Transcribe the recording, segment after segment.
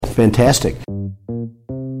fantastic.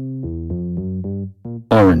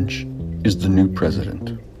 Orange is the new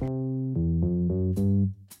president.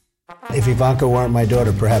 If Ivanka weren't my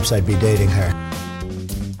daughter, perhaps I'd be dating her.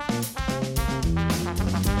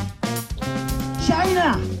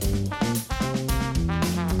 China!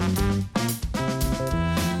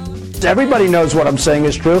 Everybody knows what I'm saying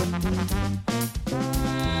is true.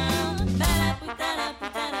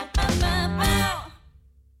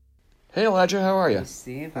 Hey Elijah, how are you? Hey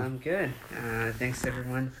Steve, I'm good. Thanks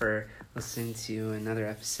everyone for listening to another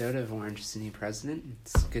episode of Orange is the New President.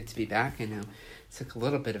 It's good to be back. I know it took a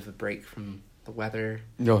little bit of a break from the weather.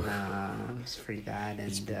 No. It was pretty bad,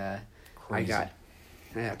 and I got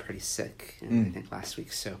pretty sick, I think, last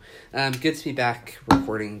week. So good to be back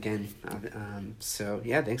recording again. So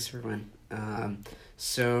yeah, thanks everyone.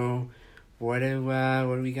 So what do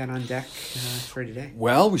we got on deck for today?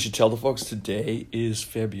 Well, we should tell the folks today is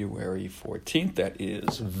February 14th. That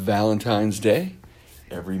is Valentine's Day,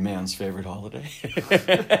 every man's favorite holiday.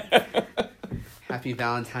 Happy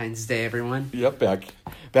Valentine's Day, everyone. Yep,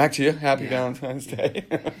 back to you. Happy Valentine's Day.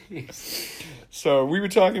 So we were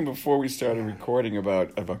talking before we started recording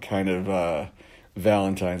about kind of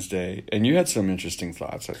Valentine's Day, and you had some interesting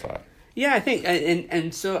thoughts, I thought. Yeah, I think,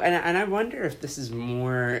 and I wonder if this is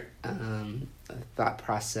more a thought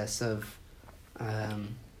process of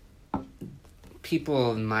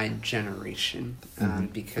people in my generation,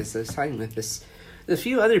 because I was talking with a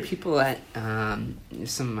few other people at some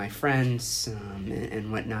of my friends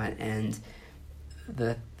and whatnot, and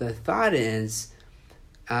the thought is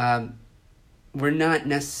we don't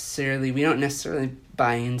necessarily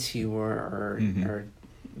buy into or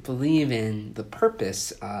believe in the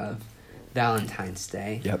purpose of Valentine's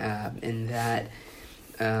Day. Yep. In that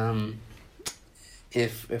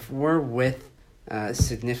if we're with a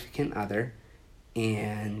significant other,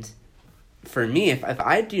 and for me, if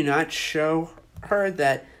I do not show her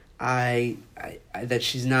that that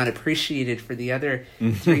she's not appreciated for the other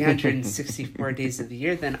 364 days of the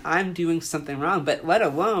year, then I'm doing something wrong. But let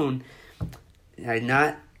alone I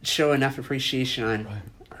not show enough appreciation on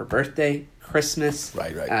her birthday, Christmas,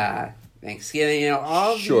 Thanksgiving,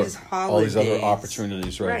 all these holidays, all these other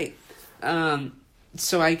opportunities, right?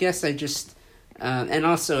 So I guess I just, and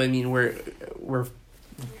also, I mean, we're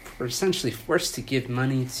essentially forced to give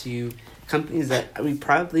money to companies that we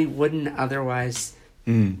probably wouldn't otherwise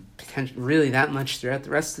really that much throughout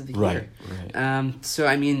the rest of the year. Right. So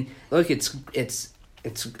I mean, look, it's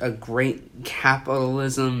a great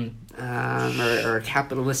capitalism or a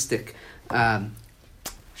capitalistic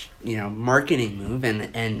marketing move,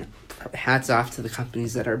 and hats off to the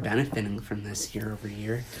companies that are benefiting from this year over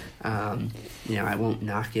year. I won't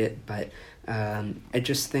knock it, but I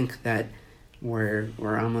just think that we're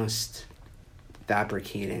almost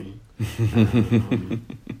fabricating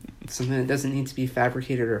something that doesn't need to be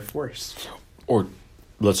fabricated or forced. Or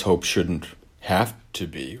let's hope shouldn't have to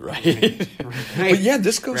be, right? But yeah,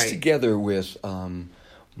 this goes together with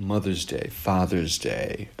Mother's Day, Father's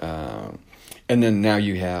Day, and then now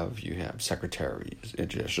you have Secretaries,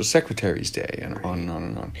 International Secretaries Day, and on and on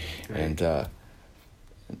and on. Right. And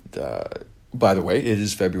by the way, it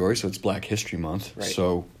is February, so it's Black History Month. Right.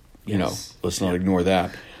 So let's not ignore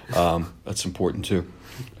that. That's important too,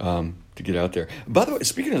 to get out there. By the way,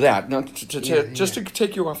 speaking of that, now just to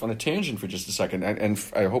take you off on a tangent for just a second, and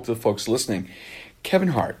I hope the folks listening, Kevin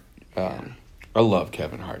Hart. I love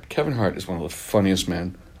Kevin Hart. Kevin Hart is one of the funniest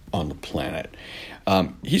men on the planet.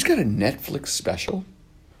 He's got a Netflix special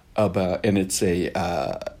about, and it's a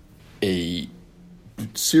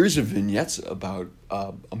series of vignettes about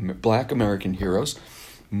Black American heroes,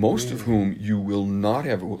 most of whom you will not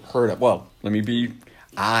have heard of. Well,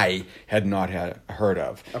 I had not heard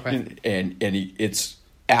of. Okay. And it's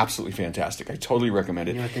absolutely fantastic. I totally recommend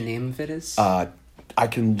it. You know what the name of it is? I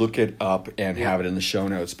can look it up and have it in the show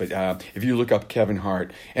notes. But if you look up Kevin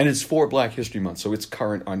Hart, and it's for Black History Month, so it's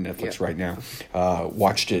current on Netflix right now.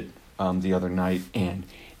 Watched it the other night, and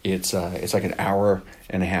it's like an hour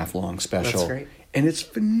and a half long special. That's great. And it's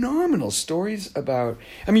phenomenal. Stories about,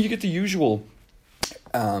 you get the usual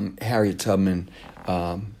Harriet Tubman,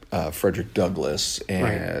 Frederick Douglass,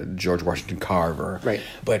 and George Washington Carver. Right.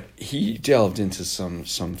 But he delved into some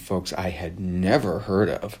folks I had never heard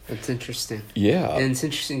of. That's interesting. Yeah. And it's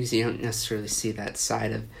interesting because you don't necessarily see that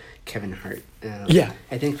side of Kevin Hart.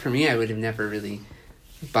 I think for me, I would have never really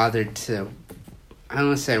bothered to, I don't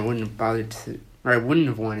want to say I wouldn't have bothered to, or I wouldn't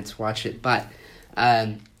have wanted to watch it, but,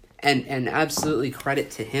 and absolutely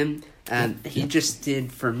credit to him. He just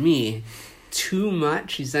did, for me, too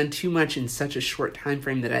much. He's done too much in such a short time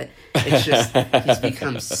frame that it's just he's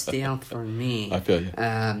become stale for me. I feel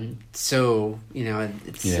you. So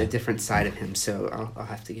it's a different side of him. So I'll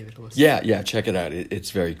have to give it a listen. Yeah, check it out.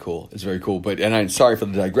 It's very cool. It's very cool. But I'm sorry for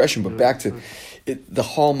the digression. But back to the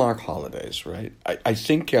Hallmark holidays, right? I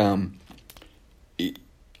think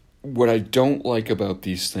what I don't like about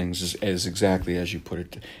these things is exactly as you put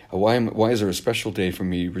it. Why is there a special day for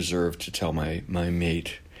me reserved to tell my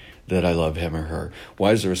mate that I love him or her?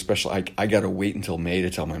 Why is there a special... I got to wait until May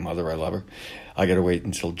to tell my mother I love her. I got to wait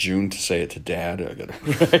until June to say it to Dad.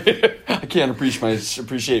 I can't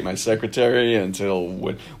appreciate my secretary until...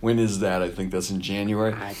 When is that? I think that's in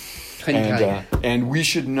January. I couldn't tell you. And we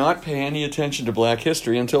should not pay any attention to Black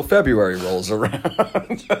History until February rolls around.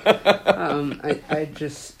 I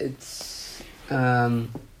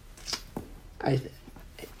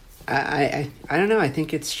don't know. I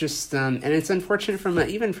think it's just, and it's unfortunate from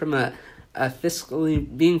being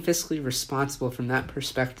fiscally responsible from that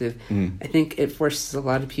perspective. I think it forces a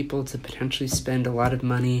lot of people to potentially spend a lot of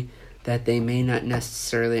money that they may not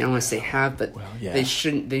necessarily, I don't want to say have, but they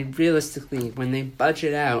shouldn't. They realistically, when they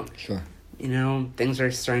budget out, things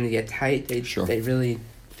are starting to get tight. They really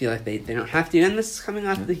feel like they don't have to. And this is coming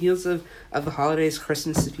off the heels of the holidays,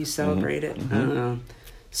 Christmas, if you celebrate it.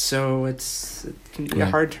 So it can be a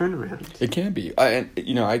hard turnaround. It can be.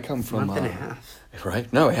 I come from a month and a half.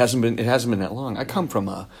 Right? No, it hasn't been that long. I come from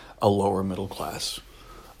a lower middle class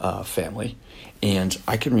family, and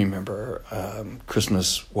I can remember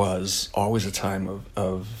Christmas was always a time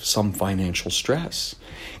of some financial stress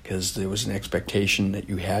because there was an expectation that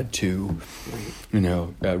you had to,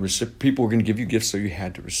 people were going to give you gifts, so you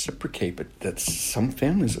had to reciprocate. But that's some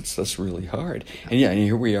families. That's really hard. And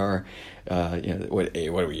here we are. What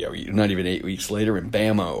are we? Not even 8 weeks later, and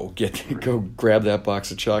bammo, go grab that box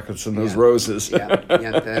of chocolates and those roses.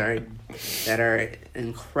 that are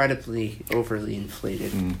incredibly overly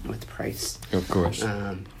inflated with price. Of course,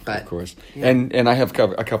 of course. Yeah. And I have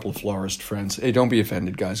a couple of florist friends. Hey, don't be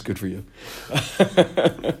offended, guys. Good for you.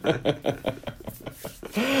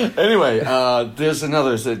 Anyway, there's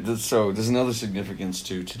another significance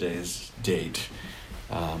to today's date.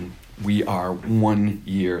 We are 1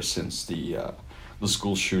 year since the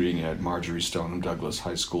school shooting at Marjorie Stoneman Douglas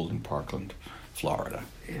High School in Parkland, Florida.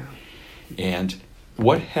 Yeah. And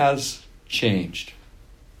what has changed?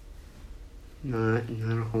 Not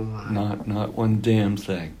a whole lot. Not one damn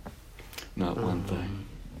thing. Not one thing.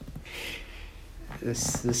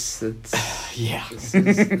 This is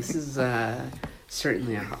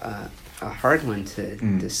certainly a hard one to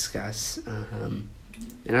discuss.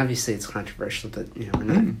 And obviously it's controversial, but we're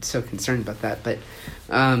not so concerned about that. But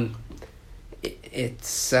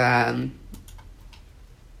it's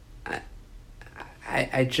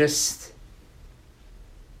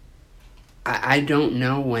I don't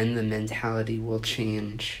know when the mentality will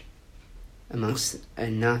change amongst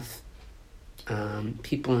enough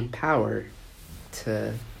people in power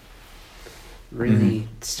to really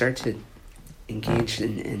start to engage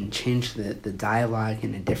and change the dialogue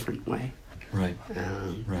in a different way. Right.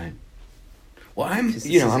 Right. Well,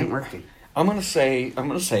 working. I'm gonna say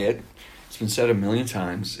it. It's been said a million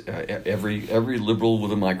times. Every liberal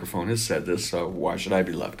with a microphone has said this. So why should I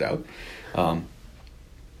be left out?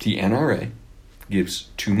 The NRA gives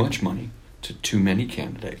too much money to too many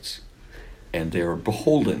candidates, and they are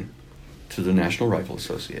beholden to the National Rifle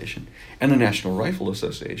Association. And the National Rifle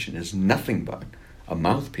Association is nothing but a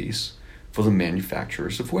mouthpiece for the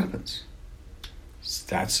manufacturers of weapons. It's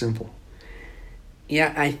that simple.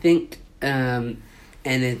 Yeah, I think, and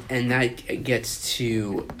that gets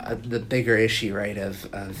to the bigger issue, right? Of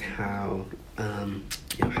how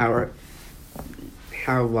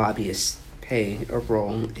how lobbyists play a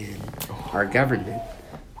role in our government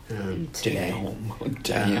today.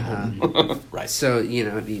 Damn. Right. So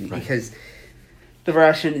because the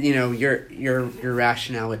your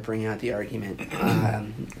rationale would bring out the argument.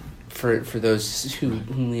 For those who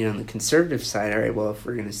lean on the conservative side, all right, well, if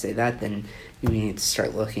we're going to say that, then we need to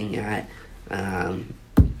start looking at,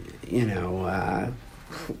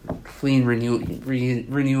 clean,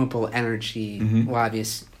 renewable energy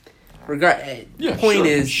lobbyists. Point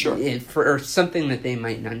is, for something that they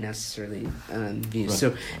might not necessarily view. Right.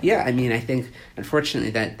 So, I think, unfortunately,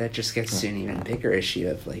 that just gets to an even bigger issue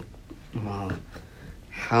of,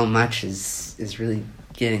 how much is really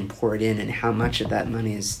getting poured in, and how much of that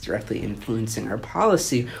money is directly influencing our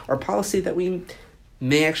policy that we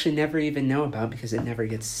may actually never even know about because it never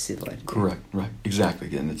gets to see the light. Correct. Right.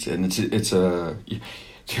 Exactly. And it's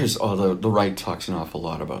there's the right talks an awful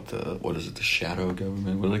lot about the shadow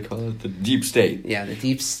government. What do they call it? The deep state. Yeah, the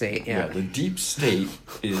deep state. Yeah, the deep state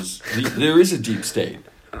there is a deep state.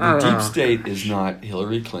 The deep state is not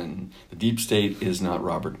Hillary Clinton. The deep state is not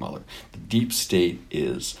Robert Mueller. The deep state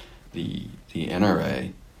is the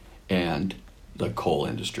NRA and the coal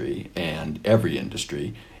industry and every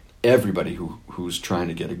industry, everybody who's trying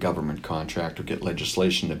to get a government contract or get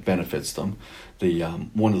legislation that benefits them. You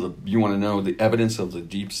want to know the evidence of the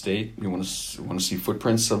deep state? You want to see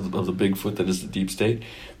footprints of the Bigfoot that is the deep state?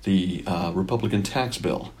 The Republican tax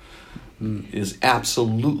bill is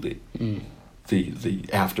absolutely the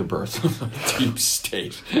afterbirth of the deep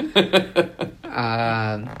state.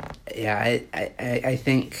 I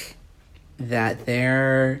think that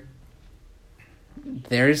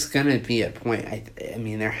there's going to be a point. I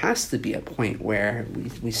mean, there has to be a point where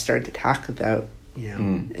we start to talk about, I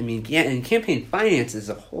mean, yeah, and campaign finance is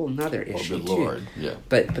a whole nother issue good Lord, too. yeah.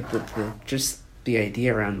 But the just the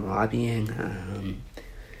idea around lobbying,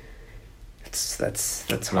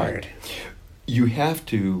 that's hard. You have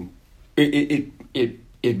to.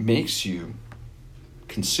 It makes you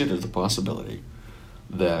consider the possibility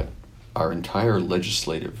that our entire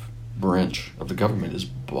legislative branch of the government is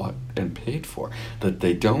bought and paid for, that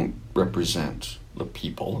they don't represent the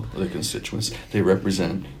people, the constituents, they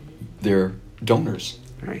represent their donors.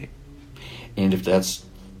 Right. And if that's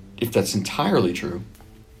entirely true,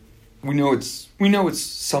 we know it's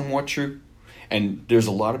somewhat true. And there's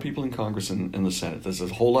a lot of people in Congress and in the Senate. There's a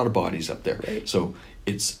whole lot of bodies up there. Right. So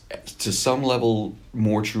it's to some level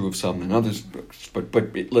more true of some than others. But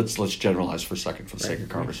let's generalize for a second for the sake of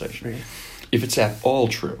conversation. Right. If it's at all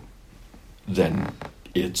true, then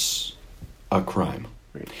it's a crime.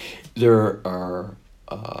 Right. There are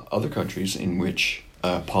other countries in which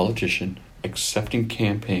a politician accepting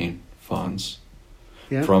campaign funds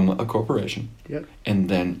from a corporation and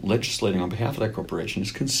then legislating on behalf of that corporation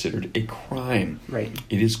is considered a crime. Right.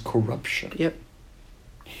 It is corruption. Yep.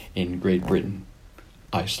 In Great Britain,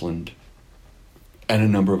 Iceland, and a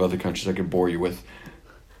number of other countries I could bore you with,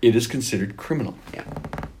 it is considered criminal. Yeah.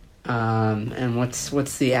 And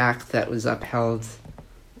what's the act that was upheld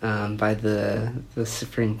by the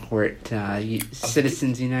Supreme Court?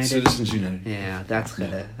 Citizens United. Citizens United. Yeah, that's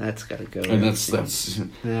gotta go. And that's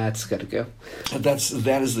gotta go.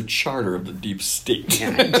 That is the charter of the deep state.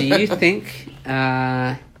 Yeah. Do you think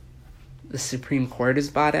the Supreme Court is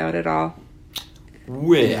bought out at all?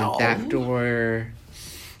 Well, backdoor.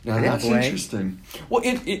 Now that's interesting. Well,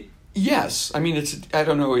 it yes. I mean, I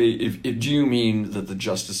don't know if do you mean that the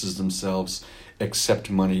justices themselves accept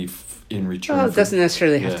money in return? Well, it doesn't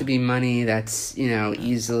necessarily have to be money that's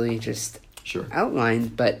easily just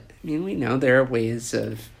outlined. But I mean, we know there are ways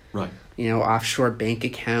of offshore bank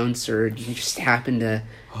accounts, or you just happen to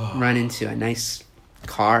run into a nice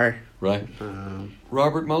car. Right.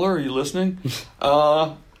 Robert Mueller, are you listening?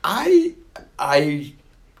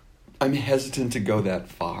 I'm hesitant to go that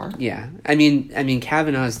far. Yeah, I mean,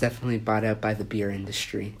 Kavanaugh is definitely bought out by the beer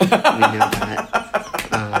industry. We know that.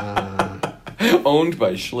 Owned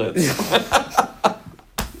by Schlitz.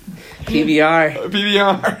 PBR.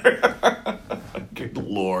 Good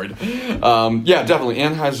Lord. Yeah, definitely.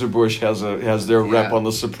 Anheuser-Busch has their rep on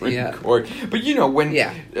the Supreme Court. But when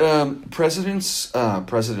presidents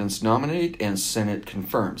nominate and Senate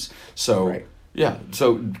confirms. So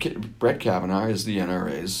so Brett Kavanaugh is the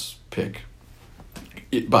NRA's pick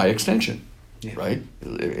by extension, right?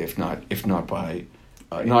 If not by,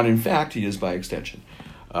 not in fact, he is by extension.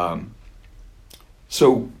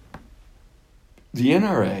 So the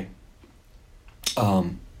NRA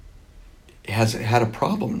has had a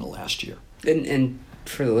problem in the last year. And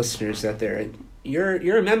for the listeners out there,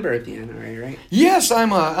 you're a member of the NRA, right? Yes,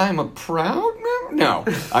 I'm a proud member. No,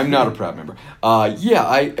 I'm not a proud member.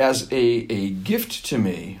 I as a gift to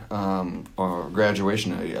me, or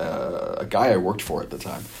graduation, a guy I worked for at the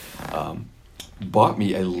time, bought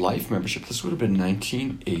me a life membership. This would have been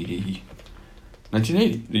 1980,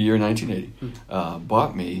 the year 1980.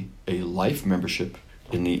 Bought me a life membership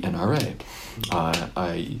in the NRA.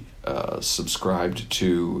 I subscribed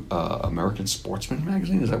to American Sportsman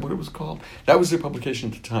magazine. Is that what it was called? That was their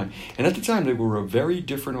publication at the time. And at the time, they were a very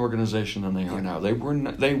different organization than they are now. They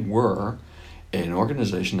were an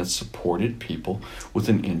organization that supported people with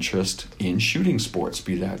an interest in shooting sports,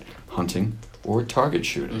 be that hunting or target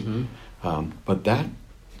shooting. But that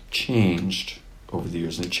changed over the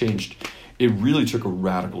years, and it really took a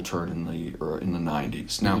radical turn in the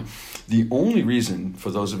 90s. Now, the only reason, for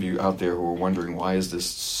those of you out there who are wondering why is this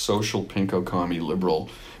social pinko commie liberal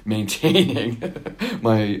maintaining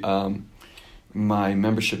my my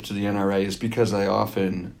membership to the NRA is because I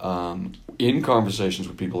often, in conversations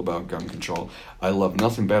with people about gun control, I love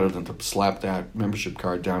nothing better than to slap that membership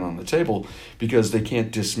card down on the table because they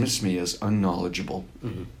can't dismiss me as unknowledgeable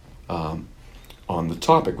on the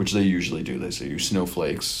topic, which they usually do. They say, you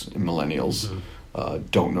snowflakes and millennials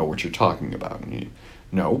don't know what you're talking about. And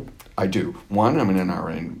no, I do. One, I'm an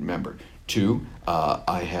NRA member. Two,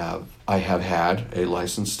 I have had a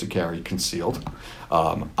license to carry concealed.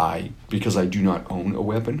 Because I do not own a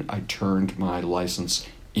weapon, I turned my license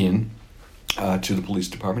in to the police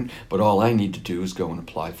department, but all I need to do is go and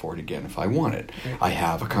apply for it again if I want it. Right. I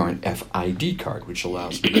have a current FID card, which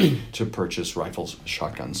allows me to purchase rifles,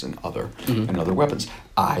 shotguns, and other weapons.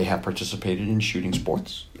 I have participated in shooting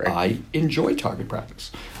sports. Right. I enjoy target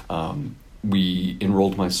practice. We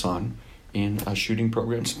enrolled my son in a shooting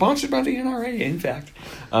program sponsored by the NRA, in fact,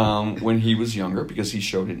 when he was younger, because he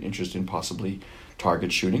showed an interest in possibly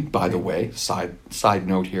target shooting. By the way, side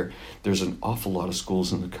note here, there's an awful lot of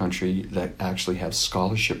schools in the country that actually have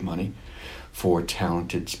scholarship money for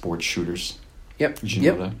talented sports shooters. Yep. Did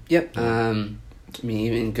you know that? Yep. I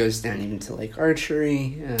mean, even goes down even to like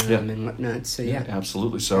archery and whatnot. So yeah,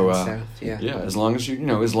 absolutely. So as long as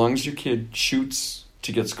as long as your kid shoots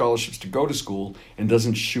to get scholarships to go to school and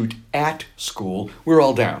doesn't shoot at school, we're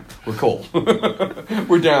all down. We're cool.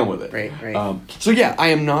 We're down with it. Right. So yeah, I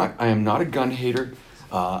am not a gun hater.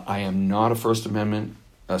 I am not a Second Amendment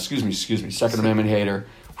hater.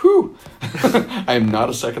 Whew. I am not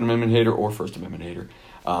a Second Amendment hater or First Amendment hater.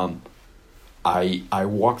 I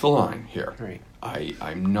walk the line here. Right.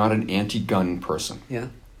 I'm not an anti-gun person. Yeah.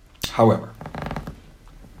 However,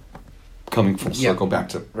 coming full circle back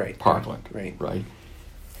to Parkland. Right.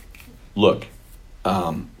 Look,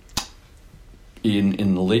 in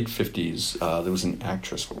the late 50s, there was an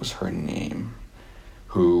actress, what was her name,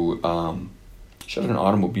 who she had an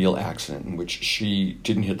automobile accident in which she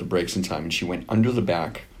didn't hit the brakes in time and she went under the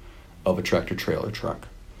back of a tractor-trailer truck.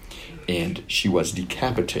 And she was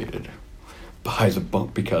decapitated by the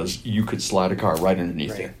bump because you could slide a car right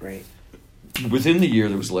underneath it. Right. Within the year,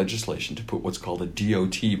 there was legislation to put what's called a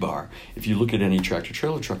DOT bar. If you look at any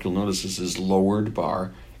tractor-trailer truck, you'll notice this is lowered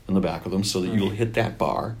bar in the back of them so that you'll hit that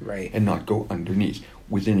bar and not go underneath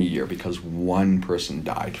within a year because one person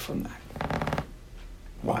died from that.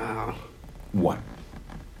 Wow. One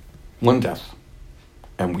death.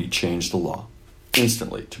 And we changed the law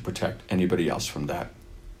instantly to protect anybody else from that.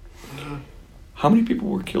 How many people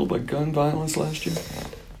were killed by gun violence last year?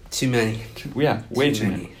 Too many. Way too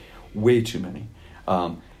many. Way too many.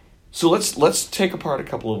 So let's take apart a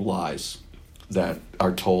couple of lies that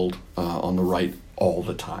are told on the right all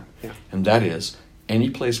the time. Yeah. And that is,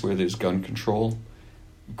 any place where there's gun control,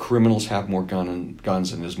 criminals have more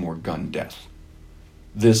guns and there's more gun death.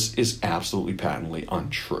 This is absolutely patently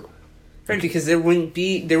untrue. Right, because there wouldn't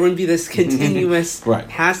be this continuous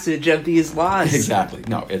passage of these laws. Exactly.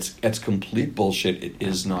 No, it's complete bullshit. It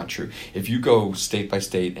is not true. If you go state by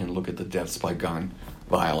state and look at the deaths by gun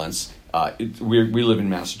violence, we live in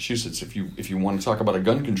Massachusetts. If you want to talk about a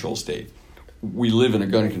gun control state, we live in a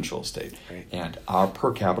gun control state. Right. And our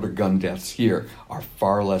per capita gun deaths here are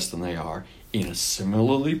far less than they are in a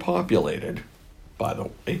similarly populated, by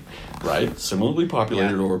the way, right? Similarly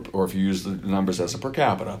populated, or if you use the numbers as a per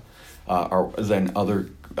capita, than other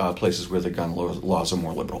places where the gun laws are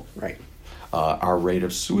more liberal. Right. Our rate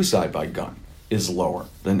of suicide by gun is lower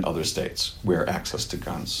than other states where access to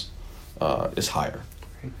guns is higher.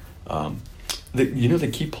 Right.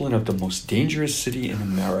 They keep pulling out the most dangerous city in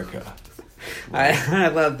America. I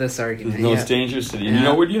love this argument. The most dangerous city.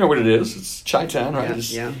 Yeah. You know what it is? It's Chi-Town, right?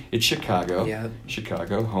 It's Chicago. Yeah.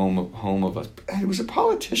 Chicago, home of it was a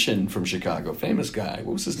politician from Chicago, famous guy.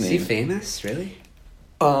 What was his name? Is he famous, really?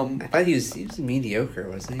 I thought he was mediocre,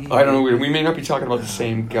 wasn't he? I don't know. We may not be talking about the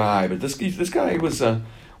same guy, but this guy was a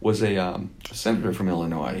senator from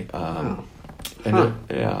Illinois. I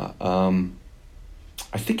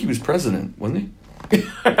think he was president, wasn't he?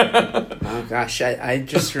 Oh gosh, I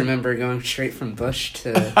just remember going straight from Bush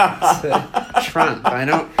to Trump. I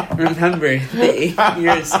don't remember the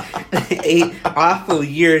 8 awful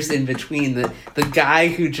years in between. The guy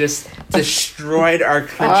who just destroyed our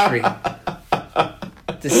country,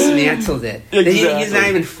 dismantled it. Exactly. He's not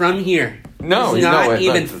even from here. No, he's not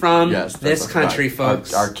even from this country,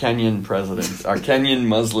 folks. Our Kenyan president, our Kenyan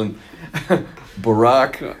Muslim,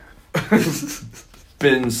 Barack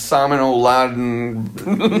bin Laden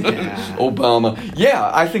Obama. Yeah,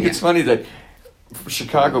 I think it's funny that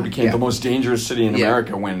Chicago became the most dangerous city in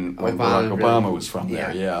America when Barack Obama was from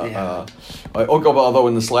there. Although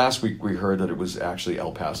in this last week we heard that it was actually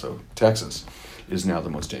El Paso, Texas. is now the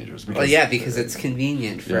most dangerous. Because, because it's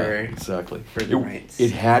convenient for exactly for the rights.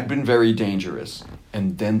 It had been very dangerous,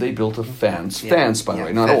 and then they built a fence. Fence, by the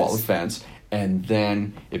way, not a wall, a fence. And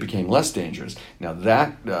then it became less dangerous. Now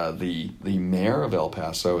that the mayor of El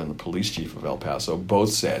Paso and the police chief of El Paso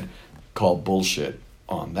both called bullshit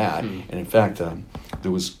on that. And in fact,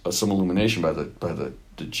 there was some illumination by the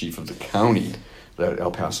chief of the county that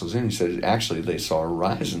El Paso's in. He said actually they saw a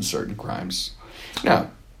rise in certain crimes.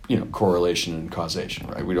 Now, correlation and causation,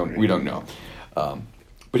 right? We don't know.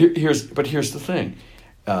 But here's the thing: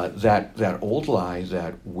 that old lie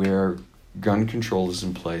that where gun control is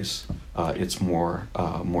in place, it's more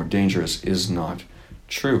dangerous is not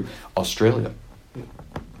true. Australia,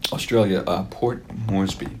 Port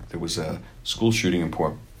Moresby. There was a school shooting in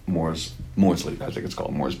Port Moresby, I think it's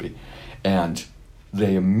called Moresby, and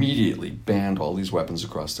they immediately banned all these weapons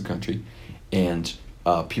across the country, and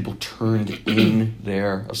people turned in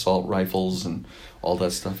their assault rifles and all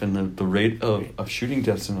that stuff, and the rate of shooting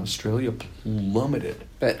deaths in Australia plummeted.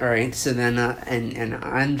 But all right, so then, and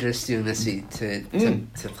I'm just doing this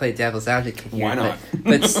to play devil's advocate here. Why not?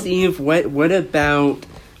 But Steve, what about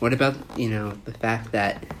the fact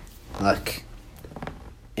that, look,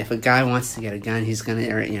 if a guy wants to get a gun, he's gonna,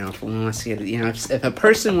 if a woman wants to get if a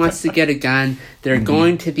person wants to get a gun, they're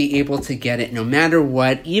going to be able to get it no matter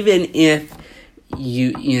what, even if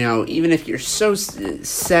even if you're so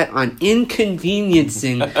set on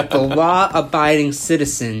inconveniencing the law-abiding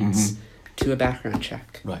citizens to a background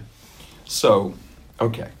check. Right. So,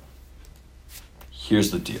 okay.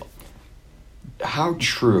 Here's the deal. How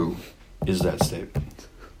true is that statement?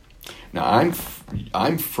 Now,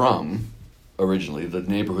 I'm from, originally, the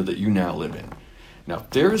neighborhood that you now live in. Now,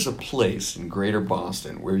 if there is a place in Greater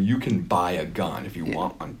Boston where you can buy a gun if you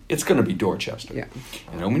want one, it's going to be Dorchester. Yeah.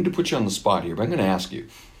 And I don't mean to put you on the spot here, but I'm going to ask you.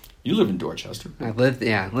 You live in Dorchester. I lived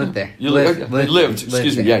there. You lived.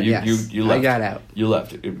 Excuse me. Yeah, you left. I got out. You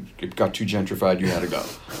left. It got too gentrified. You had to go.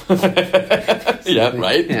 Yeah,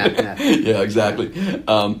 right? Yeah, exactly.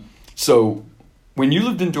 So, when you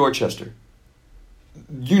lived in Dorchester,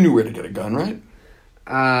 you knew where to get a gun, right?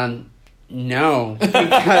 No,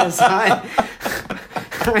 because I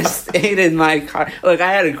stayed in my car. Look,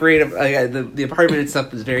 I had a great the apartment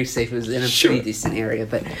itself was very safe. It was in a pretty decent area,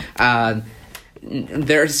 but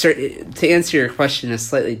there are certain, to answer your question in a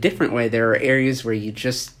slightly different way, there are areas where you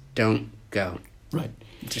just don't go. Right.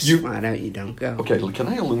 Just flat out, you don't go. Okay, can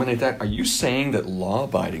I illuminate that? Are you saying that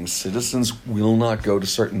law-abiding citizens will not go to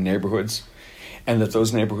certain neighborhoods, and that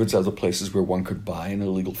those neighborhoods are the places where one could buy an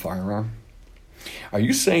illegal firearm? Are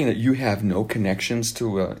you saying that you have no connections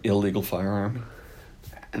to an illegal firearm?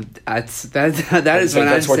 That is what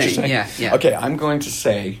I'm saying. You're saying. Yeah. Okay, I'm going to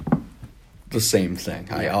say the same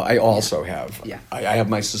thing. I also have. Yeah. I have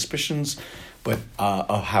my suspicions, but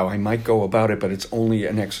of how I might go about it. But it's only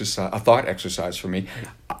a thought exercise for me.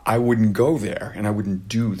 I wouldn't go there, and I wouldn't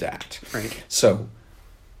do that. Right. So,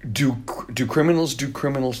 do criminals do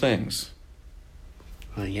criminal things?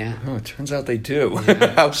 Well, yeah. Oh, it turns out they do.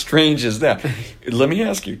 Yeah. How strange is that? Let me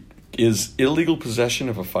ask you: is illegal possession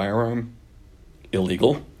of a firearm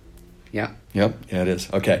illegal? Yeah. Yep. Yeah, it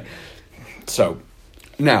is. Okay. So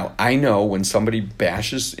now I know when somebody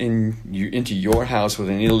bashes into your house with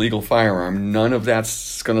an illegal firearm, none of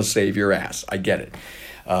that's going to save your ass. I get it.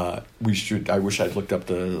 I wish I'd looked up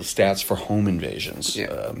the stats for home invasions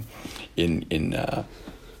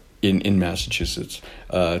in Massachusetts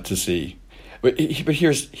to see. But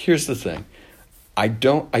here's the thing.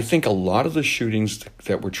 I think a lot of the shootings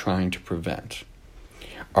that we're trying to prevent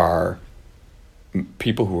are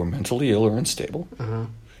people who are mentally ill or unstable,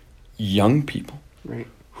 young people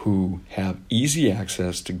who have easy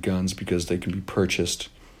access to guns because they can be purchased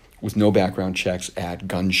with no background checks at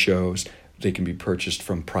gun shows. They can be purchased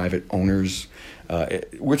from private owners.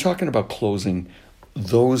 We're talking about closing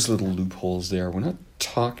those little loopholes there. We're not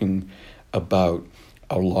talking about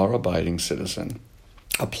a law-abiding citizen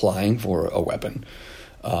applying for a weapon,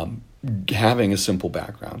 having a simple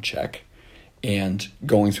background check, and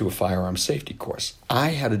going through a firearm safety course. I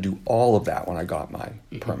had to do all of that when I got my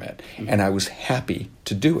permit, and I was happy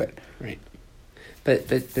to do it. Right.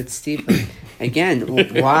 But Steve, again,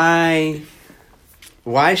 why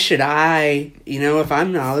should I, if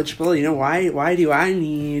I'm knowledgeable, why do I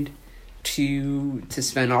need to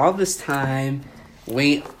spend all this time,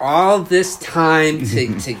 wait all this time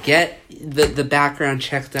to get the background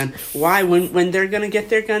check done? Why, when they're going to get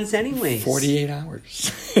their guns anyways? 48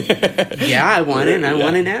 hours. Yeah, I want it, and I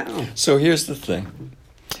want it now. So here's the thing.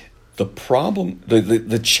 The problem,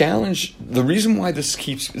 the challenge, the reason why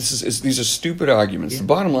these are stupid arguments. Yeah. The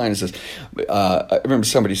bottom line is this. I remember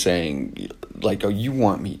somebody saying, like, oh, you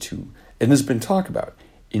want me to and there's been talk about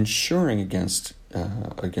insuring against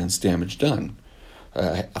damage done,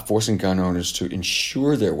 forcing gun owners to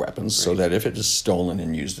insure their weapons so that if it is stolen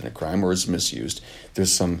and used in a crime or is misused,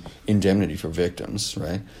 there's some indemnity for victims,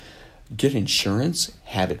 right? Get insurance,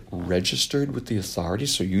 have it registered with the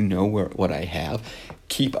authorities so you know what I have.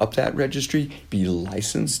 Keep up that registry, be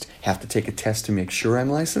licensed, have to take a test to make sure I'm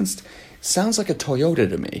licensed. Sounds like a Toyota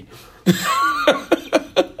to me.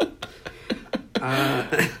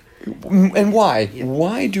 And why? Yeah.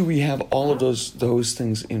 Why do we have all of those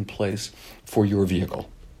things in place for your vehicle?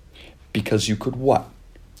 Because you could what?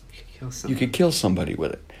 You could kill somebody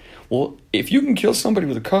with it. Well, if you can kill somebody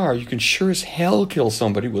with a car, you can sure as hell kill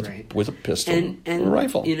somebody with a pistol and or a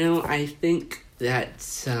rifle. You know, I think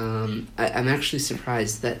that I'm actually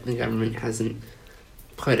surprised that the government hasn't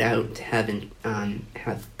put out to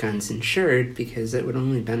have guns insured, because it would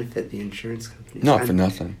only benefit the insurance companies. Not for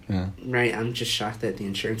nothing, yeah. Right, I'm just shocked that the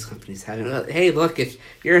insurance companies haven't. Hey, look, if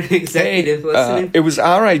you're an executive listening... it was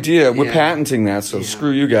our idea. We're patenting that, so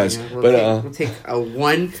screw you guys. Yeah, we'll take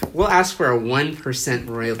we'll ask for a 1%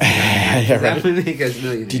 royalty. That would make us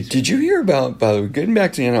millionaires. Did you hear about, by the way, getting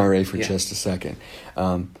back to the NRA for just a second,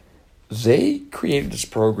 they created this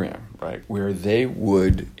program, right, where they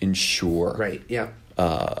would insure... Right, yeah.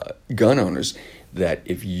 Gun owners, that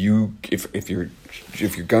if your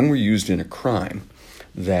gun were used in a crime,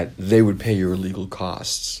 that they would pay your legal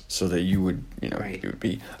costs, so that you would you would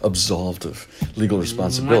be absolved of legal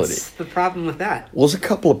responsibility. What's the problem with that? Well, there's a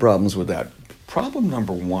couple of problems with that. Problem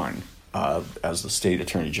number one, as the state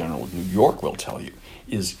attorney general of New York will tell you,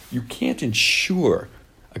 is you can't insure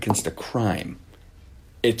against a crime.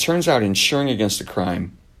 It turns out insuring against a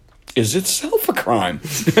crime is itself a crime.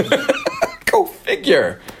 Go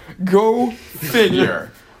figure,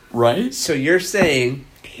 right? So you're saying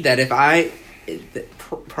that if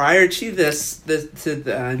prior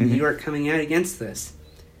to New York coming out against this,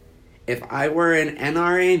 if I were an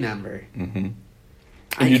NRA member, and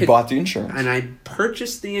you bought the insurance, and I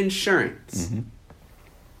purchased the insurance,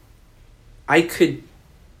 I could,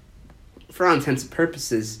 for all intents and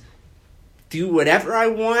purposes, do whatever I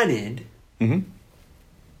wanted.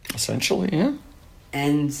 Essentially, yeah.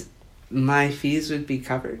 And my fees would be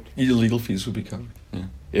covered? Your legal fees would be covered, yeah.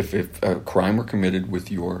 If a crime were committed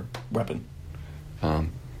with your weapon,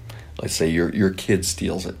 let's say your kid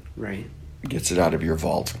steals it, right, gets it out of your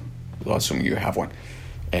vault, well, assuming you have one,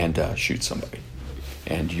 and shoots somebody,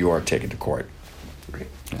 and you are taken to court, right?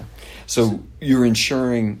 Yeah. So you're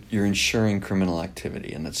insuring criminal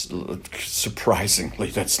activity, and that's surprisingly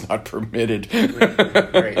that's not permitted.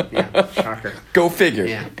 Right. Yeah. Shocker. Go figure.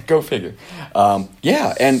 Yeah. Go figure. And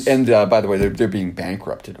by the way, they're being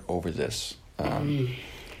bankrupted over this.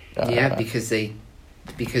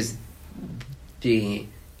 Because the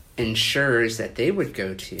insurers that they would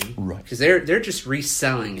go to, right? Because they're just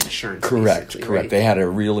reselling insurance. Correct. Right? They had a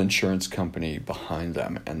real insurance company behind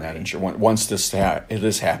them, and that once this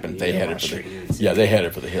happened, they headed for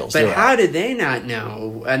the hills. But how did they not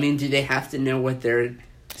know? I mean, do they have to know what they're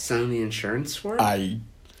selling the insurance for? You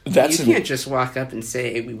can't just walk up and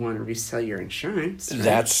say, "Hey, we want to resell your insurance." Right?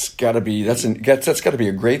 That's got to be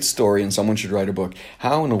a great story, and someone should write a book.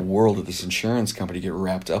 How in the world did this insurance company get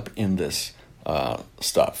wrapped up in this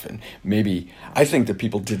stuff? And maybe I think that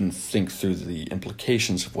people didn't think through the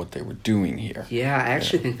implications of what they were doing here. Yeah, I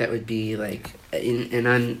actually think that would be like, and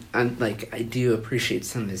I'm like, I do appreciate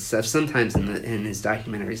some of his stuff. Sometimes in his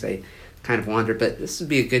documentaries, I kind of wander, but this would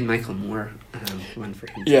be a good Michael Moore one for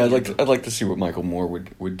him. Yeah, I'd like to see what Michael Moore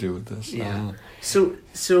would do with this. Yeah. So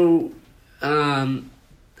kind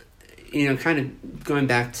of going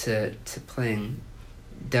back to playing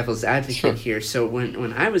devil's advocate here. So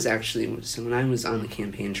when I was on the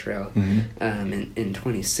campaign trail in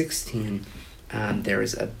 2016, there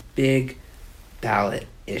was a big ballot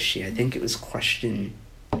issue. I think it was question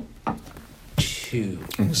 2.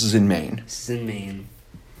 And this is in Maine.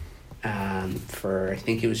 I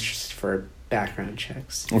think it was just for background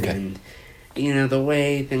checks. Okay. And the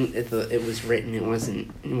way it was written, it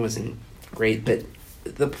wasn't great, but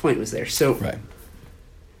the point was there. So right.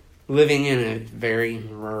 Living in a very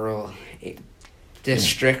rural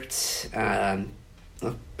district, a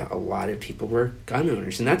lot of people were gun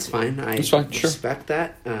owners, and that's fine. I respect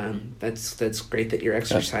that. That's great that you're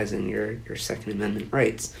exercising your Second Amendment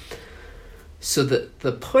rights. So the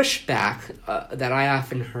pushback that I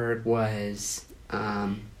often heard was,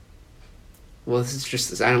 well, this is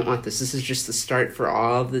just, I don't want this. This is just the start for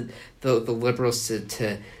all the liberals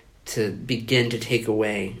to begin to take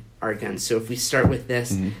away our guns. So if we start with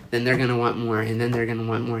this, then they're going to want more, and then they're going to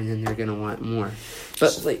want more, and then they're going to want more.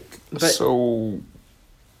 So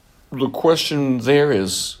the question there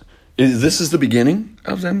is This is the beginning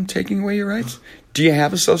of them taking away your rights? Do you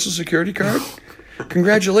have a Social Security card?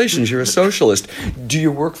 Congratulations, you're a socialist. Do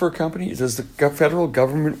you work for a company? Does the federal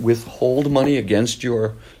government withhold money against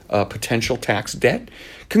your potential tax debt?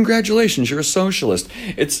 Congratulations, you're a socialist.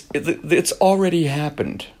 It's already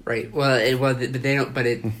happened. Right. But they don't.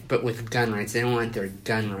 But with gun rights, they don't want their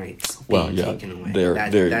gun rights being taken away.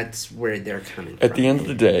 That's where they're coming from. At the end of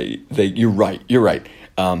the day, you're right. You're right.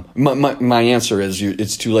 My answer is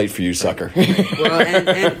it's too late for you, sucker. Right. Well,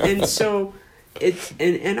 and so. It's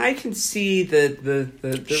and I can see the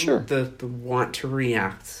want to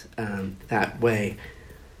react that way.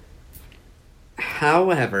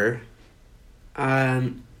 However,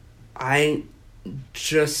 I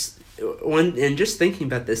just thinking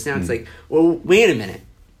about this now, it's like, well, wait a minute.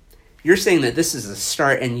 You're saying that this is a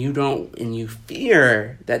start, and you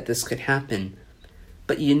fear that this could happen,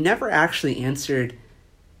 but you never actually answered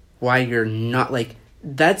why you're not like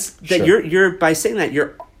that's that sure. You're by saying that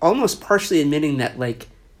you're almost partially admitting that, like,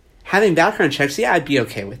 having background checks, yeah, I'd be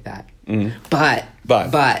okay with that. Mm. But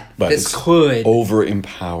this could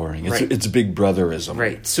over-empowering. It's big brotherism,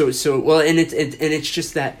 right? So well, and it's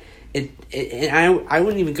just that I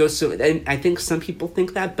wouldn't even go so. I think some people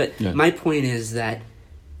think that, but my point is that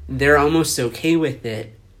they're almost okay with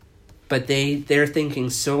it, but they're thinking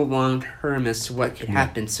so long term as to what could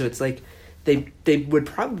happen. So it's like they would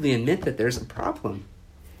probably admit that there's a problem.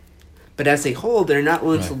 But as a whole, they're not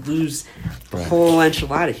willing to lose the whole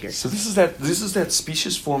enchilada here. So this is that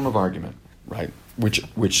specious form of argument, right? Which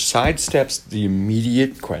sidesteps the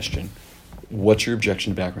immediate question: what's your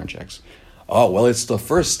objection to background checks? Oh, well, it's the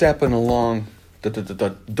first step in a long ...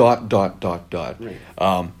 Right.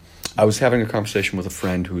 I was having a conversation with a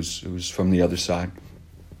friend who's from the other side,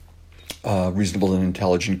 reasonable and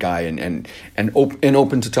intelligent guy, and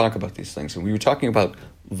open to talk about these things. And we were talking about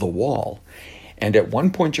the wall. And at one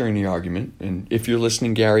point during the argument, and if you're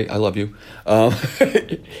listening, Gary, I love you.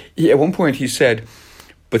 At one point he said,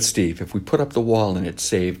 "But Steve, if we put up the wall and it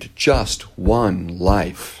saved just one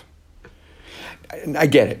life," I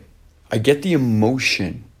get it. I get the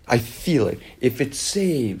emotion. I feel it. If it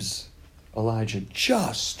saves, Elijah,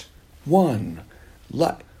 just one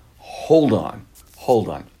life. Hold on.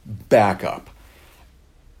 Back up.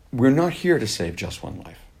 We're not here to save just one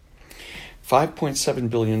life. $5.7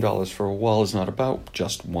 billion for a wall is not about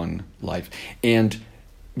just one life. And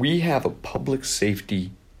we have a public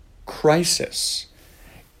safety crisis.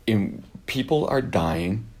 People are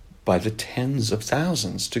dying by the tens of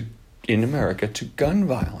thousands in America to gun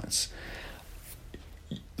violence.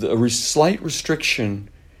 The slight restriction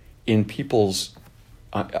in people's,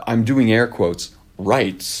 I'm doing air quotes,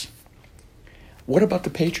 rights. What about the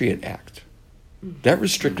Patriot Act? That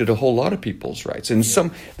restricted a whole lot of people's rights, and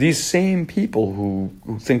these same people who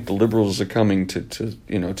think the liberals are coming to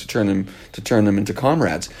turn them into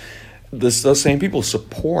comrades. Those same people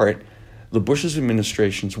support the Bush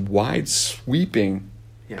administration's wide sweeping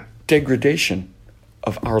degradation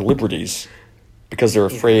of our liberties because they're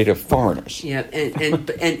afraid of foreigners. Yeah,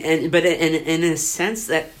 but in a sense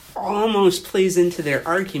that almost plays into their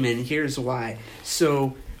argument. Here's why.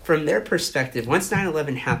 So, from their perspective, once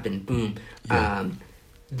 9/11 happened, boom,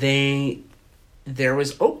 there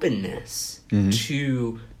was openness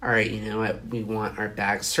to, all right, you know what, we want our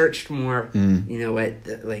bags searched more, you know what,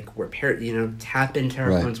 tap into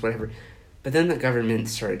our phones, whatever. But then the government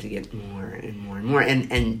started to get more and more and more,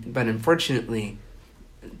 but unfortunately,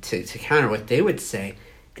 to counter what they would say,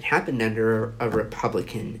 it happened under a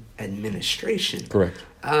Republican administration. Correct.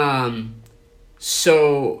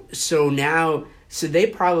 So now. So they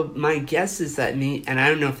probably, my guess is that and I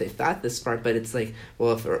don't know if they thought this far, but it's like,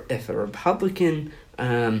 well, if a Republican,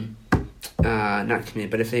 not committee,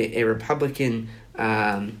 but if a Republican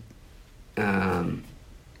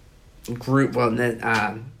group,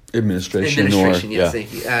 administration, yes,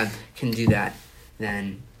 thank you, can do that,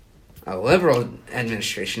 then a liberal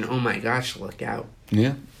administration, oh my gosh, look out.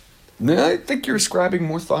 Yeah. No, I think you're ascribing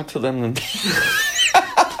more thought to them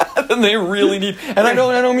than they really need. And I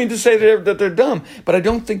don't mean to say that they're dumb, but I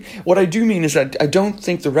don't think, what I do mean is that I don't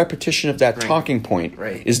think the repetition of that talking point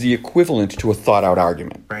is the equivalent to a thought out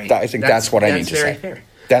argument. Right. I think that's what I mean to say. Fair.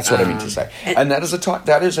 That's what I mean to say. And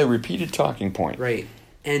that is a repeated talking point. Right.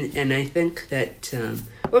 And I think that,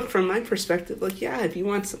 look, from my perspective, like, yeah, if you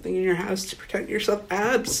want something in your house to protect yourself,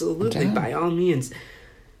 absolutely, by all means.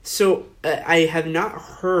 So I have not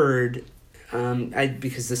heard,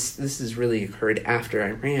 because this has really occurred after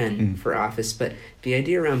I ran for office, but the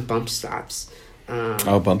idea around bump stops.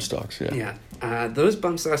 Bump stocks, yeah. Yeah. Those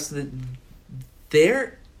bump stops, I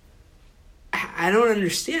don't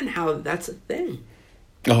understand how that's a thing.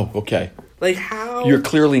 Oh, okay. Like, how... You're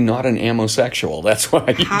clearly not an ammosexual. That's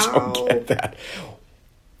why you don't get that.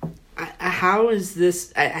 How is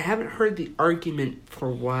this... I haven't heard the argument for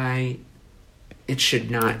why it should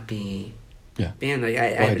not be banned.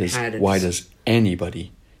 Like, why does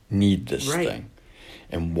anybody need this thing?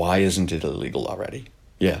 And why isn't it illegal already?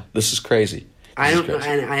 Yeah, this is crazy. I don't know,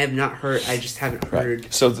 and I have not heard... I just haven't heard...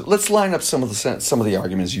 Right. So let's line up some of the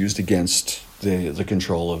arguments used against the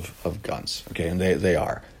control of guns. Okay, and they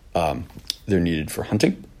are... they're needed for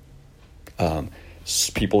hunting.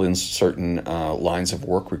 People in certain lines of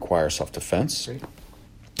work require self-defense. Right.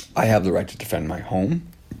 I have the right to defend my home.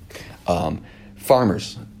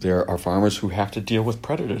 Farmers. There are farmers who have to deal with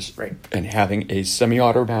predators. Right. And having a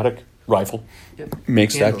semi-automatic rifle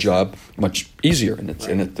makes that job much easier, and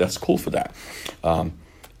that's cool for that. And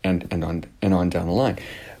on down the line.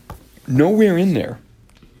 Nowhere in there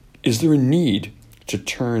is there a need to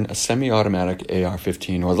turn a semi-automatic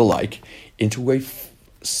AR-15 or the like into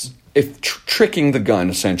tricking the gun,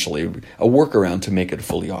 essentially, a workaround to make it a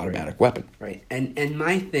fully automatic weapon. Right. And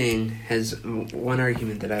my thing has, one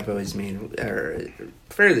argument that I've always made, or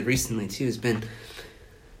fairly recently too, has been,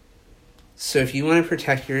 so if you want to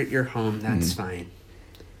protect your home, that's fine.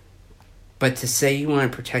 But to say you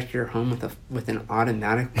want to protect your home with an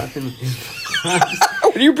automatic weapon,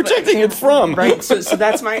 what are you protecting it from? Right. So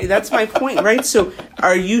that's my point. Right. So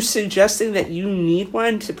are you suggesting that you need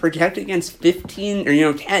one to protect against 15 or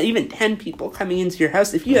even 10 people coming into your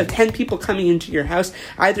house? If you have 10 people coming into your house,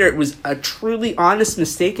 either it was a truly honest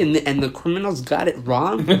mistake and the criminals got it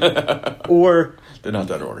wrong, or they're not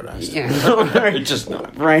that organized. Yeah. It's just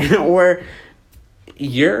not right. Or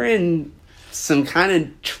you're in some kind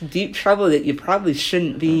of deep trouble that you probably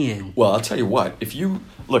shouldn't be in. Well, I'll tell you what. If you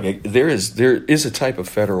look, there is a type of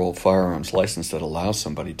federal firearms license that allows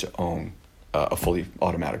somebody to own a fully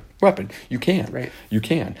automatic weapon. You can, right? You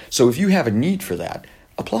can. So if you have a need for that,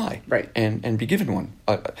 apply, right? And be given one.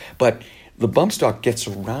 But the bump stock gets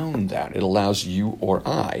around that. It allows you or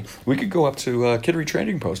I. We could go up to Kittery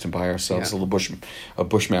Trading Post and buy ourselves a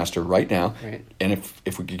Bushmaster right now. Right. And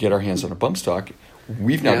if we could get our hands on a bump stock,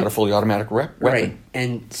 we've now got a fully automatic weapon. Right.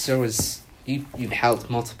 And so is you've held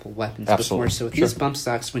multiple weapons before. So with these bump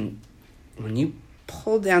stocks, when you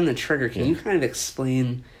pull down the trigger, can you kind of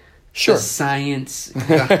explain the science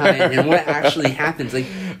behind and what actually happens? Like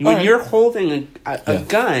when you're holding a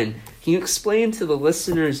gun, can you explain to the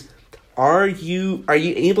listeners? Are you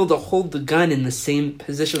able to hold the gun in the same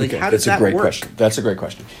position? Like, how does that work? That's a great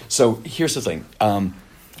question. So here's the thing. A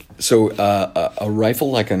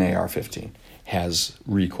rifle like an AR-15 has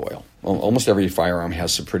recoil. Well, almost every firearm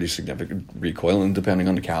has some pretty significant recoil, and depending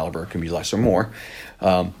on the caliber, it can be less or more.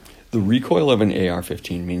 The recoil of an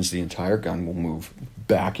AR-15 means the entire gun will move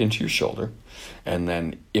back into your shoulder, and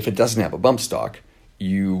then if it doesn't have a bump stock,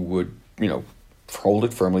 you would, hold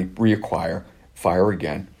it firmly, reacquire, fire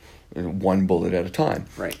again, one bullet at a time.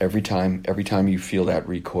 Right. Every time you feel that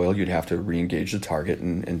recoil, you'd have to re-engage the target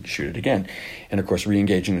and shoot it again. And of course,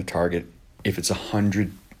 re-engaging the target, if it's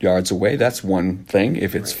 100 yards away, that's one thing.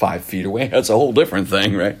 If it's 5 feet away, that's a whole different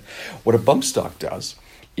thing, right? What a bump stock does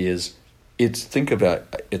is it's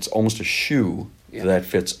almost a shoe that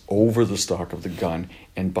fits over the stock of the gun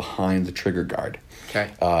and behind the trigger guard,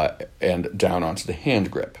 and down onto the hand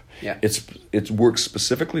grip. Yeah. It works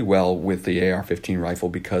specifically well with the AR-15 rifle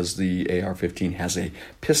because the AR-15 has a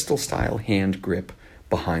pistol-style hand grip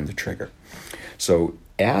behind the trigger. So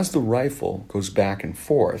as the rifle goes back and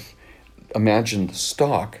forth, imagine the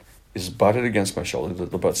stock is butted against my shoulder,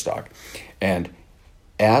 the butt stock, and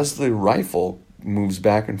as the rifle moves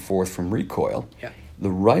back and forth from recoil,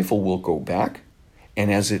 the rifle will go back,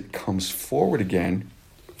 and as it comes forward again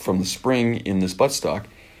from the spring in this buttstock,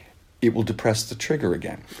 it will depress the trigger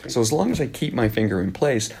again. So as long as I keep my finger in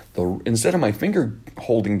place, instead of my finger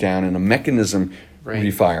holding down and a mechanism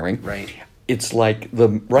refiring, it's like the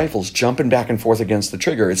rifle's jumping back and forth against the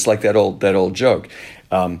trigger. It's like that old joke.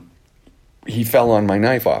 He fell on my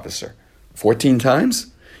knife, officer. 14 times?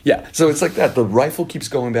 Yeah, so it's like that. The rifle keeps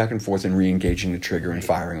going back and forth and re-engaging the trigger and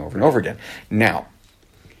firing over and over again. Now,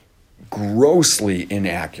 grossly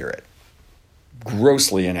inaccurate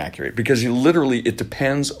because it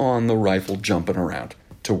depends on the rifle jumping around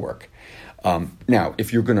to work. Now,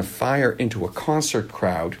 if you're going to fire into a concert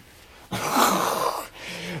crowd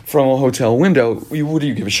from a hotel window, what do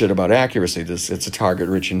you give a shit about accuracy? It's a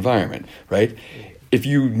target-rich environment, right? If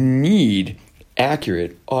you need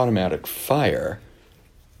accurate automatic fire,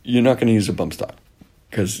 you're not going to use a bump stock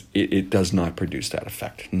because it does not produce that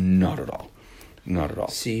effect. Not at all. Not at all.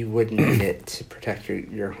 So you wouldn't need it to protect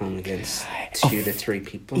your home against 2 to 3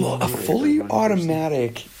 people? Well, a fully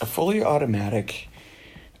automatic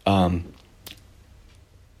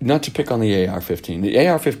not to pick on the AR-15. The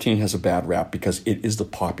AR-15 has a bad rap because it is the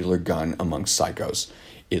popular gun amongst psychos.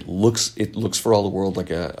 It looks for all the world like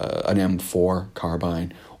an M4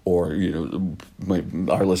 carbine, or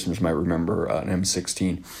our listeners might remember an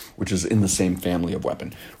M16, which is in the same family of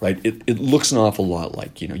weapon, right? It looks an awful lot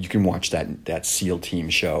like, you can watch that SEAL team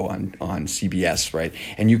show on CBS, right?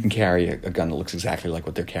 And you can carry a gun that looks exactly like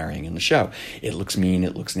what they're carrying in the show. It looks mean,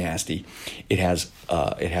 it looks nasty. It has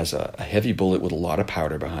a heavy bullet with a lot of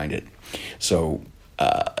powder behind it. So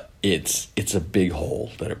it's a big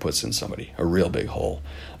hole that it puts in somebody, a real big hole.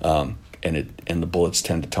 And the bullets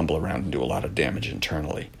tend to tumble around and do a lot of damage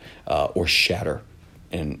internally, or shatter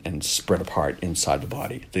and spread apart inside the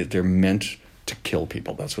body. They're meant to kill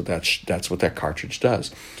people. That's what that cartridge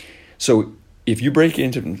does. So if you break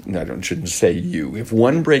into, shouldn't say you. If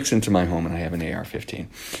one breaks into my home and I have an AR-15,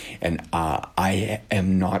 and I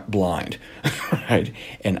am not blind, right,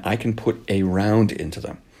 and I can put a round into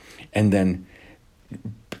them, and then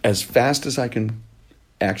as fast as I can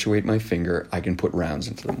actuate my finger, I can put rounds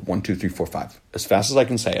into them. 1, 2, 3, 4, 5. As fast as I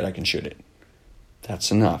can say it, I can shoot it.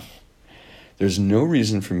 That's enough. There's no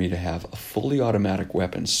reason for me to have a fully automatic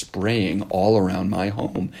weapon spraying all around my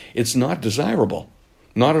home. It's not desirable.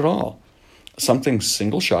 Not at all. Something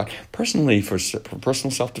single shot. Personally, for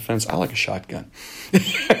personal self-defense, I like a shotgun.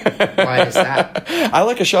 Why is that? I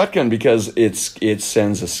like a shotgun because it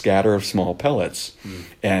sends a scatter of small pellets,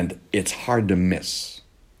 and it's hard to miss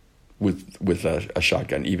with a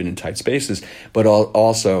shotgun, even in tight spaces. But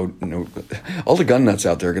also, all the gun nuts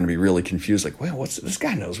out there are going to be really confused. Like, well, this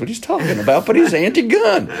guy knows what he's talking about, but he's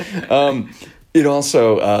anti-gun. It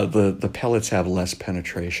also, the pellets have less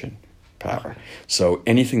penetration power. So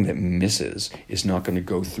anything that misses is not going to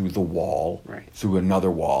go through the wall, through another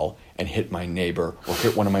wall, and hit my neighbor or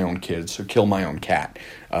hit one of my own kids or kill my own cat.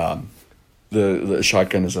 The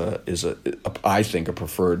shotgun is I think a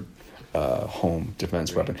preferred home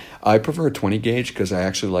defense weapon. I prefer a 20 gauge because I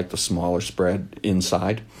actually like the smaller spread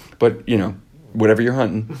inside. But whatever you're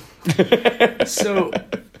hunting. So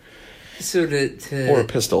to or a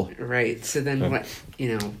pistol, right? So then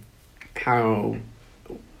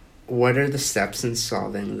what are the steps in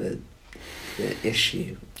solving the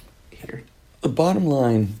issue here? The bottom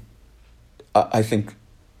line, I think,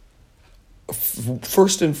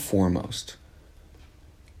 first and foremost,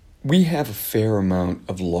 we have a fair amount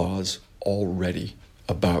of laws already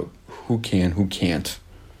about who can, who can't,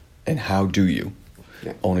 and how do you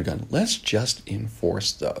own a gun. Let's just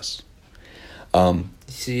enforce those.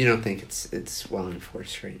 So you don't think it's well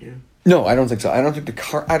enforced right now? No, I don't think so. I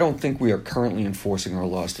don't think we are currently enforcing our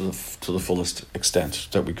laws to the fullest extent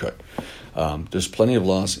that we could. There's plenty of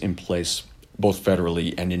laws in place, both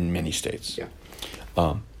federally and in many states.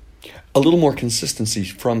 Yeah. A little more consistency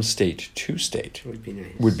from state to state would be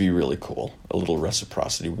nice. Would be really cool. A little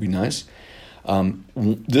reciprocity would be nice.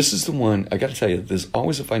 This is the one, I got to tell you, there's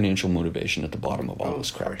always a financial motivation at the bottom of all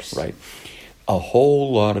this crap, right? A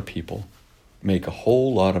whole lot of people make a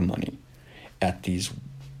whole lot of money at these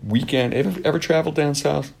weekend. Ever traveled down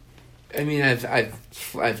south? I mean,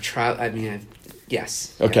 I've traveled. I mean,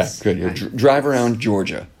 yes. Okay, yes. Good. Drive around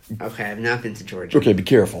Georgia. Okay, I've not been to Georgia. Okay, be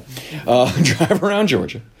careful. Drive around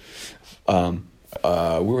Georgia.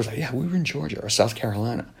 Where was I? Yeah, we were in Georgia or South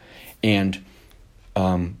Carolina, and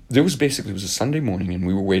it was a Sunday morning, and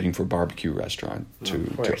we were waiting for a barbecue restaurant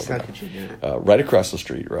to How could you do that? right across the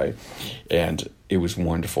street, right? And it was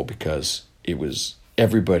wonderful because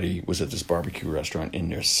everybody was at this barbecue restaurant in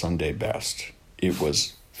their Sunday best. It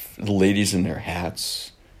was the ladies in their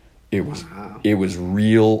hats. It was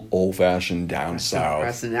real old-fashioned down south.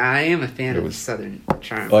 Impressive. I am a fan of the Southern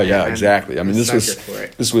charm. Oh yeah, exactly. I mean, this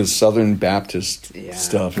was Southern Baptist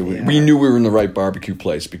stuff. We knew we were in the right barbecue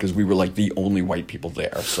place because we were like the only white people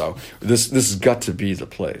there. So this has got to be the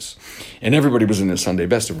place. And everybody was in their Sunday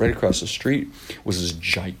best. And right across the street was this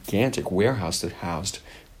gigantic warehouse that housed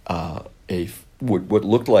what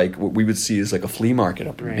looked like what we would see as like a flea market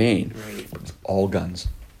up in Maine. Right. But it's all guns.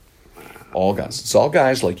 All guns. It's all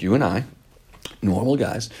guys like you and I, normal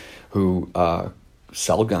guys, who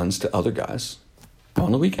sell guns to other guys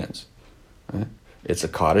on the weekends. Right? It's a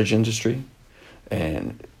cottage industry,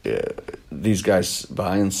 and these guys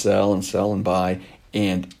buy and sell and buy.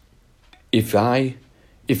 And if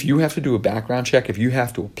you have to do a background check, if you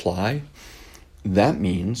have to apply, that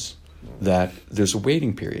means that there's a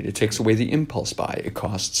waiting period. It takes away the impulse buy. It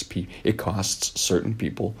costs certain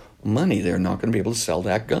people money. They're not going to be able to sell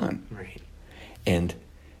that gun. Right. And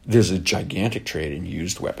there's a gigantic trade in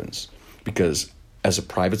used weapons because as a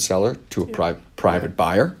private seller to a private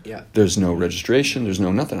buyer, there's no registration, there's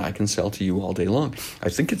no nothing. I can sell to you all day long. I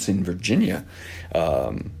think it's in Virginia.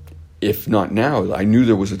 if not now, I knew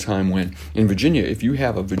there was a time when in Virginia, if you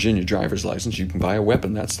have a Virginia driver's license, you can buy a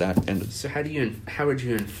weapon. That's that. And so how would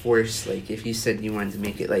you enforce, like, if you said you wanted to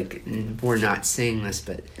make it, like, we're not saying this,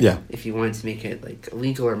 but if you wanted to make it, like,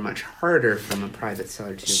 illegal or much harder from a private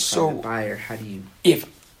seller to a private buyer, how do you? If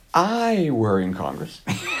I were in Congress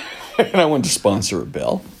and I wanted to sponsor a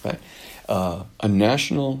bill, right, a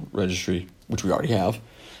national registry, which we already have,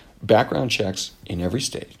 background checks in every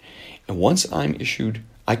state, and once I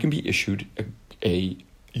can be issued a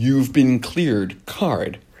you've been cleared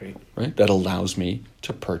card, right, that allows me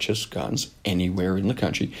to purchase guns anywhere in the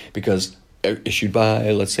country because issued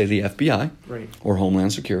by, let's say, the FBI or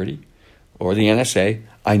Homeland Security or the NSA.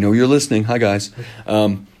 I know you're listening. Hi, guys.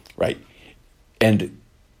 Right. And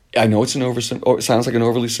I know it sounds like an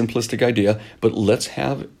overly simplistic idea, but let's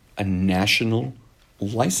have a national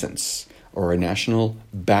license or a national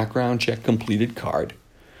background check completed card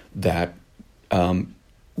that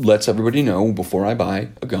lets everybody know before I buy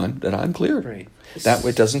a gun that I'm cleared. Right. That way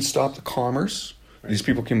it doesn't stop the commerce. Right. These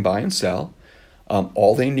people can buy and sell.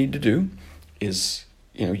 All they need to do is,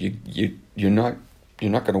 you're not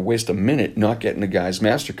going to waste a minute not getting the guy's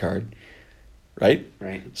MasterCard, right?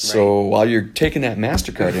 Right. So while you're taking that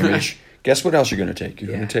MasterCard image, guess what else you're going to take?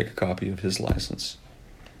 You're going to take a copy of his license.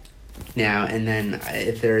 Now, and then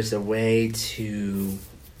if there's a way to,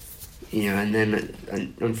 and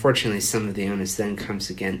then unfortunately some of the onus then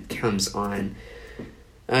comes on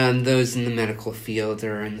those in the medical field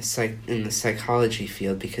or in the psychology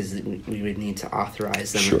field, because we would need to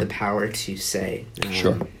authorize them with the power to say,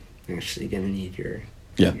 you're actually going to need your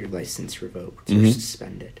license revoked or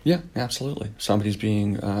suspended. Yeah, absolutely. Somebody's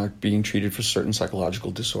being treated for certain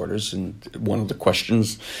psychological disorders, and one of the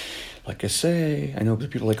questions, like I say, I know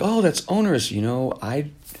people are like, oh, that's onerous. I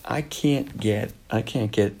can't get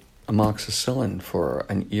amoxicillin for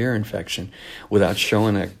an ear infection without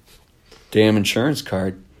showing a damn insurance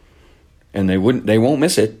card, and they won't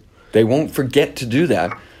miss it. They won't forget to do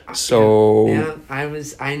that. So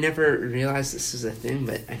I never realized this was a thing,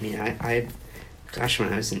 but I mean, when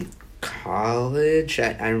I was in college,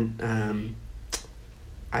 I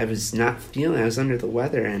was not feeling. I was under the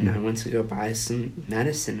weather, and I went to go buy some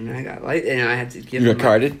medicine, and I got and I had to give. You got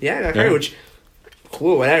carded? Yeah, I got carded, which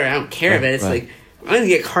cool, whatever. I don't care, but it's like I'm gonna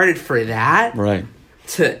get carded for that, right?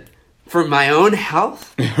 For my own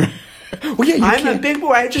health. Well, yeah, I'm a big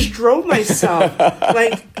boy. I just drove myself.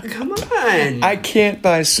 Like, come on. I can't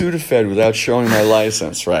buy Sudafed without showing my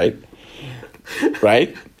license, right?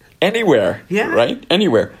 Right? Anywhere. Yeah. Right?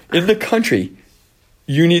 Anywhere. In the country,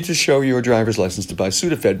 you need to show your driver's license to buy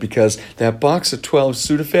Sudafed, because that box of 12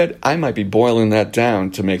 Sudafed, I might be boiling that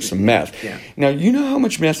down to make some meth. Yeah. Now, you know how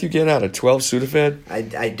much meth you get out of 12 Sudafed?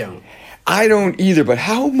 I don't. I don't either, but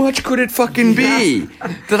how much could it fucking be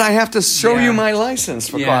that I have to show you my license,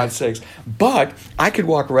 for God's sakes? But I could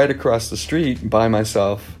walk right across the street and buy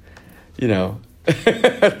myself,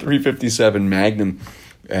 357 Magnum,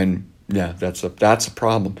 and that's a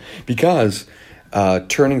problem, because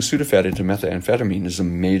turning Sudafed into methamphetamine is a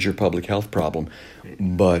major public health problem,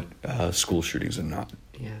 but school shootings are not.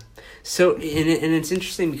 Yeah. So, and it's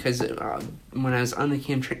interesting because when I was on the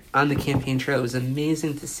campaign trail, it was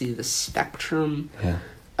amazing to see the spectrum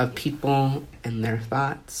of people and their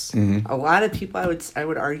thoughts. Mm-hmm. A lot of people, I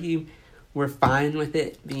would argue, were fine with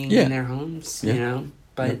it being in their homes,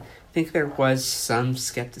 but I think there was some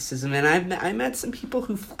skepticism, and I met some people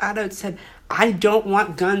who flat out said, I don't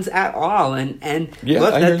want guns at all, and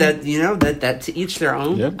look, that to each their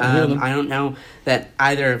own. Yep, I don't know that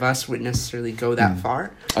either of us would necessarily go that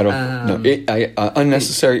far. I don't know.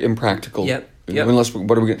 Unnecessary, impractical. Yep. Unless,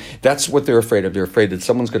 what are we going? That's what they're afraid of. They're afraid that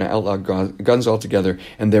someone's going to outlaw guns altogether,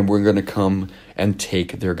 and then we're going to come and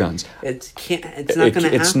take their guns. It's not going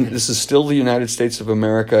to happen. This is still the United States of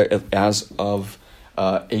America as of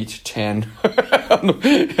 8/10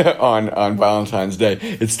 on Valentine's Day.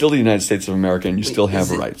 It's still the United States of America, and you still have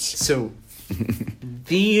rights. So,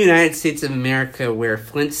 the United States of America, where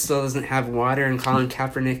Flint still doesn't have water and Colin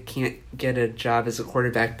Kaepernick can't get a job as a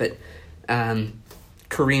quarterback, but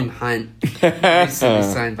Kareem Hunt recently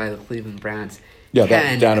signed by the Cleveland Browns. Yeah,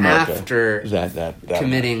 that America. After that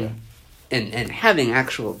committing America. And having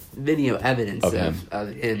actual video evidence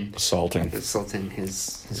of him assaulting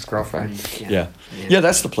his girlfriend. Yeah,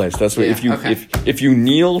 that's the place. That's what if you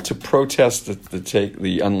kneel to protest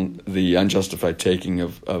the unjustified taking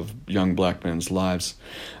of young black men's lives,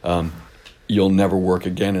 you'll never work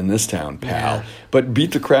again in this town, pal. Yeah. But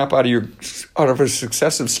beat the crap out of a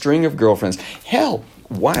successive string of girlfriends. Hell,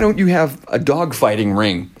 why don't you have a dog fighting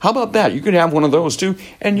ring? How about that? You could have one of those too,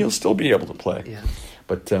 and you'll still be able to play. Yeah.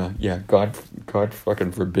 But yeah, God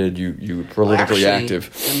fucking forbid you politically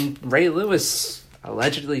active. And Ray Lewis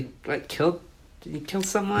allegedly killed. Did he kill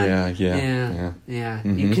someone? Yeah.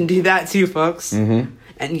 Mm-hmm. You can do that too, folks. Mm-hmm.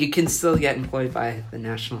 And you can still get employed by the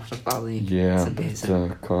National Football League. Yeah, it's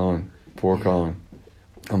amazing. Colin.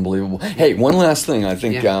 Unbelievable. Hey, one last thing. I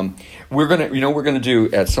think we're gonna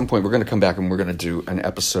do at some point. We're gonna come back and we're gonna do an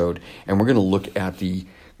episode, and we're gonna look at the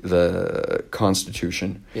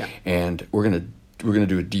Constitution. Yeah. And we're gonna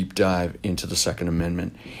do a deep dive into the Second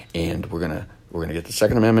Amendment, and we're gonna get the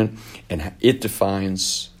Second Amendment, and it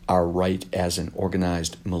defines our right as an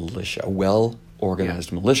organized militia,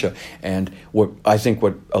 organized militia. And what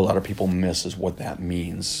a lot of people miss is what that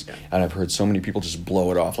means. Yeah. And I've heard so many people just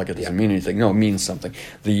blow it off like it doesn't mean anything. No, it means something.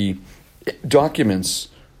 The documents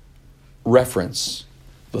reference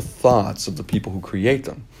the thoughts of the people who create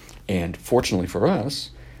them. And fortunately for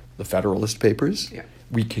us, the Federalist Papers,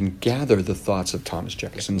 we can gather the thoughts of Thomas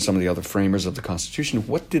Jefferson and some of the other framers of the Constitution.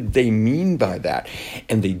 What did they mean by that?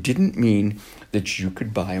 And they didn't mean that you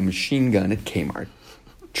could buy a machine gun at Kmart.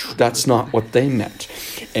 That's not what they meant,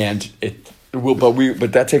 and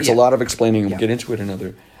but that takes a lot of explaining, and we'll get into it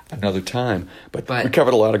another time. But we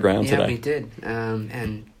covered a lot of ground today. Yeah, we did,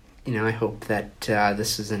 and I hope that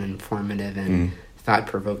this is an informative and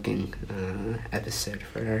thought-provoking episode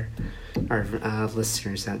for our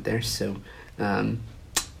listeners out there. So,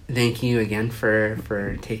 thank you again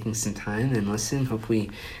for taking some time and listening. Hope we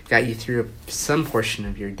got you through some portion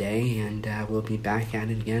of your day, and we'll be back at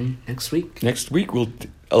it again next week.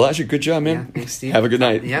 Elijah, good job, man. Yeah, thanks, Steve. Have a good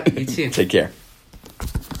night. Yep, you too. Take care.